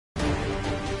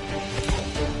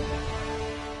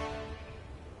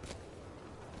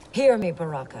Hear me,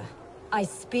 Baraka. I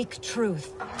speak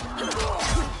truth.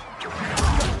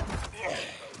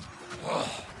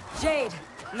 Jade,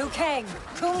 Liu Kang,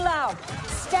 Kung Lao,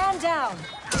 stand down!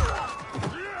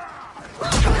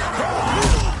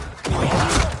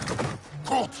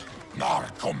 Gut, naar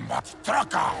Kombat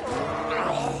traka!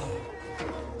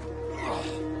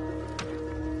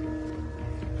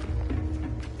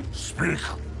 Speak.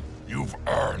 You've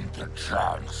earned the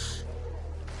chance.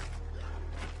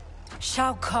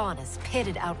 Shao Kahn has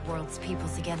pitted Outworld's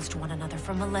peoples against one another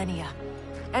for millennia.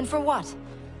 And for what?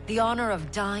 The honor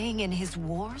of dying in his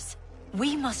wars?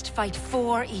 We must fight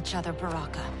for each other,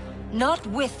 Baraka, not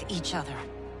with each other.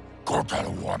 Kotal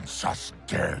wants us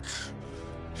dead.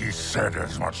 He said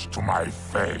as much to my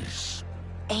face.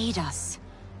 Aid us,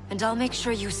 and I'll make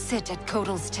sure you sit at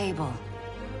Kotal's table.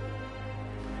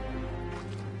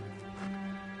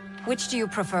 Which do you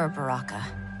prefer, Baraka?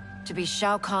 To be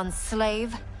Shao Kahn's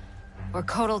slave, or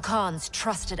Kotal Khan's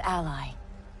trusted ally?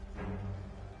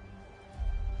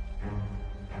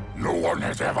 No one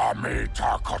has ever made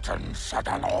Tarkatan such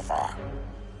an offer.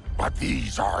 But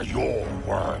these are your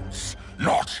words,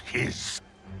 not his.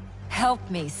 Help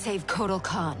me save Kotal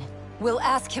Khan. We'll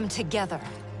ask him together.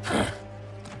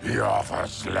 He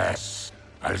offers less.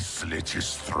 I'll slit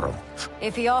his throat.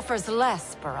 If he offers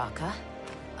less, Baraka,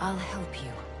 I'll help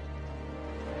you.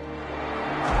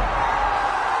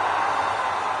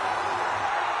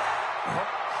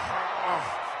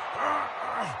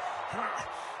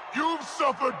 You've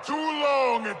suffered too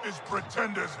long at this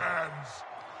pretender's hands.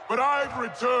 But I've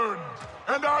returned,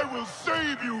 and I will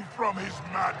save you from his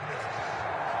madness.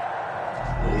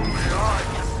 Only I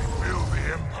can rebuild the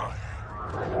Empire.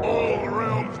 All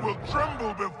realms will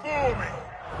tremble before me.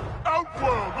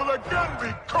 Outworld will again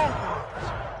be conquerors,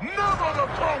 never the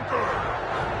conquered!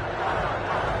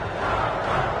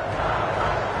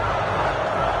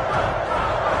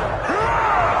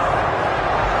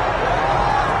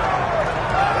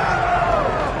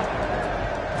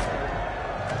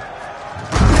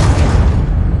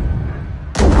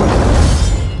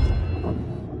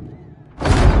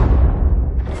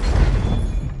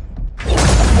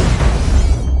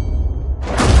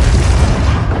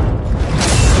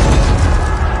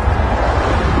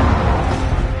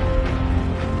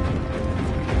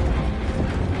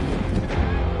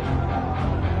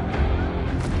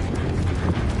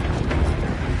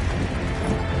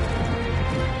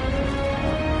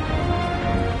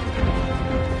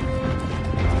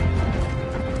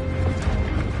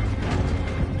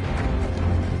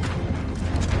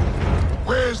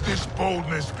 Where's this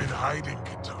boldness been hiding,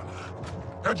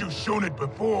 Kitana? Had you shown it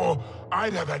before,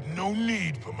 I'd have had no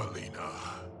need for Melina.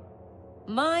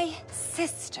 My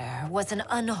sister was an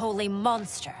unholy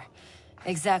monster.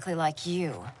 Exactly like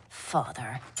you,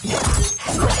 father.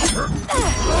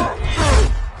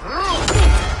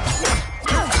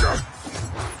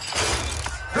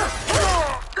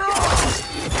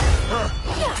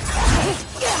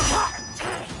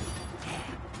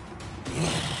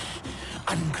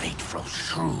 Ungrateful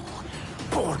shrew,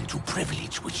 born to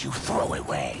privilege which you throw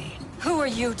away. Who are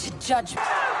you to judge me?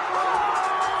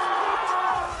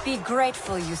 Be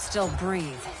grateful you still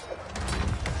breathe.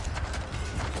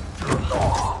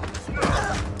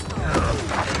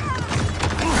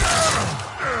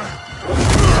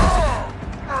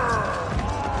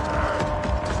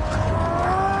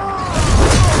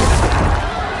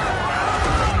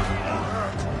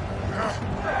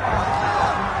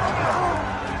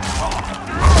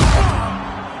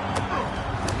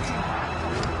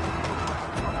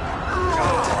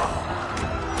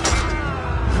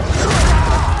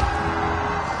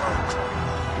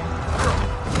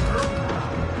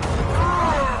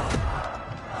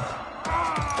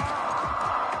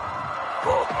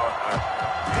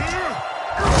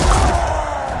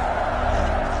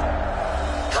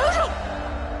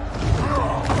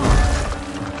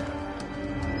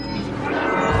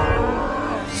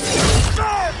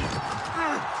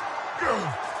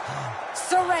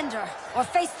 Surrender, or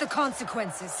face the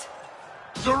consequences.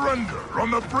 Surrender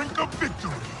on the brink of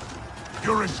victory.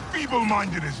 You're as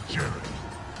feeble-minded as Jared.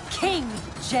 King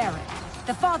Jared,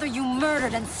 the father you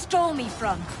murdered and stole me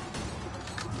from.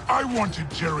 I wanted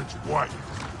Jared's wife,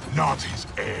 not his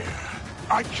heir.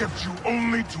 I kept you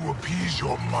only to appease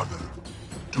your mother.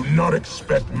 Do not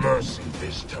expect mercy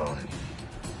this time.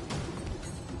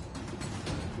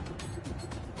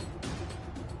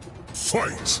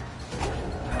 Fight!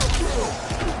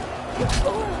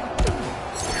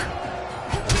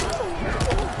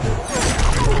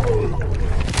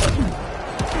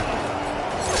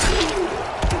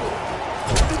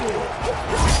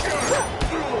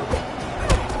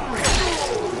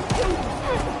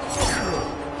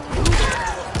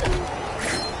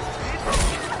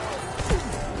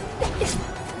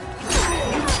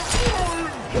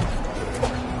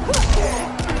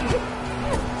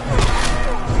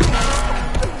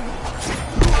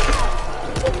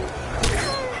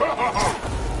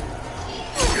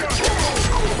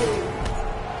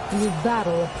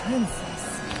 battle a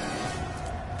princess.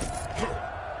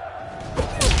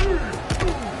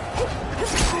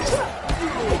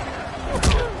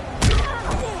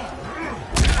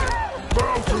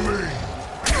 Bow to me!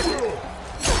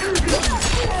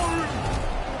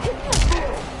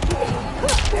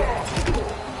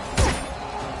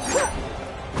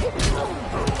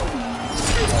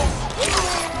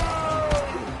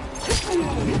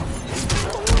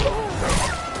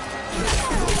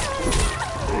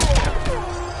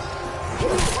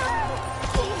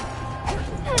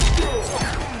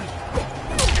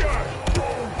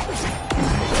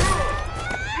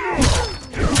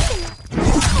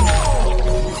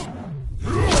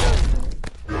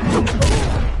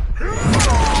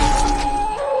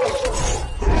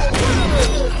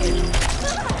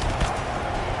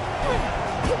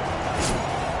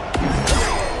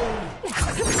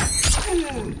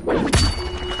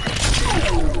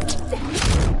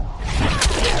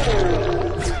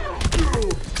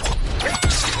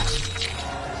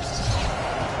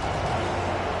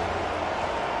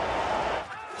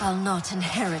 I'll not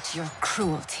inherit your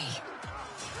cruelty.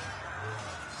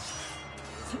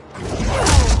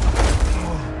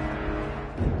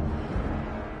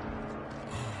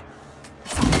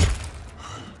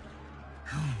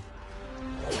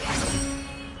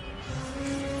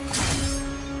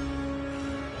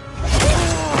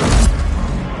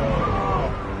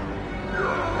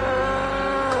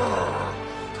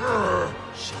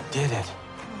 She did it.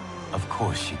 Of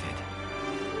course she did.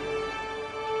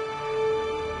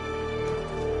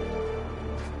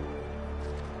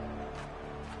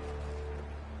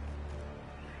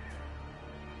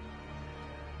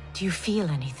 Do you feel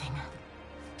anything?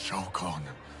 Shao Kahn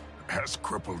has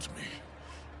crippled me,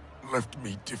 left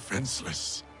me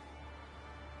defenseless.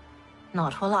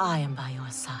 Not while I am by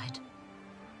your side.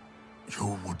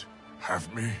 You would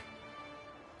have me,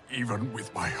 even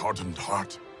with my hardened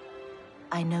heart?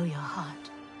 I know your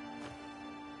heart.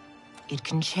 It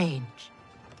can change.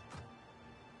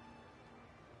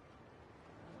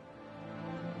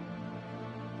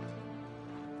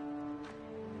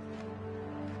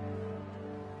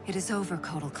 It is over,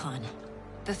 Kotal Khan.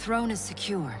 The throne is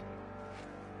secure.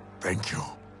 Thank you.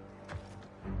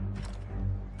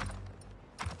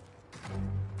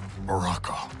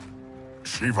 Baraka,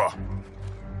 Shiva,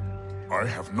 I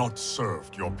have not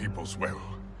served your peoples well,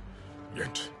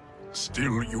 yet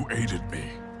still you aided me.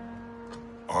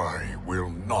 I will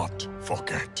not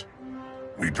forget.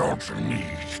 We don't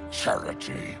need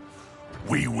charity.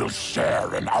 We will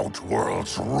share in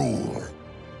Outworld's rule.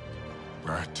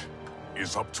 That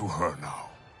is up to her now.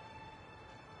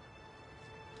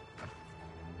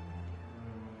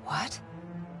 What?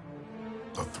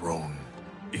 The throne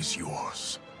is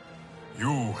yours.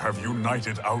 You have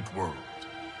united Outworld,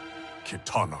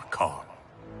 Kitana Khan.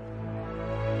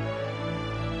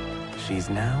 She's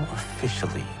now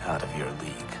officially out of your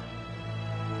league.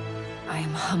 I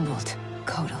am humbled,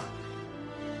 Kotal.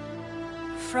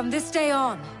 From this day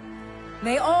on,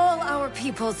 may all our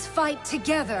peoples fight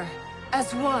together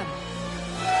as one.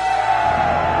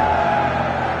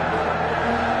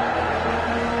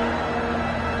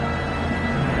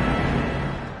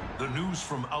 The news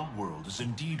from Outworld is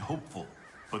indeed hopeful,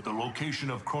 but the location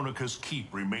of Kronika's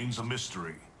keep remains a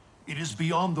mystery. It is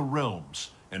beyond the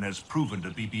realms, and has proven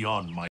to be beyond my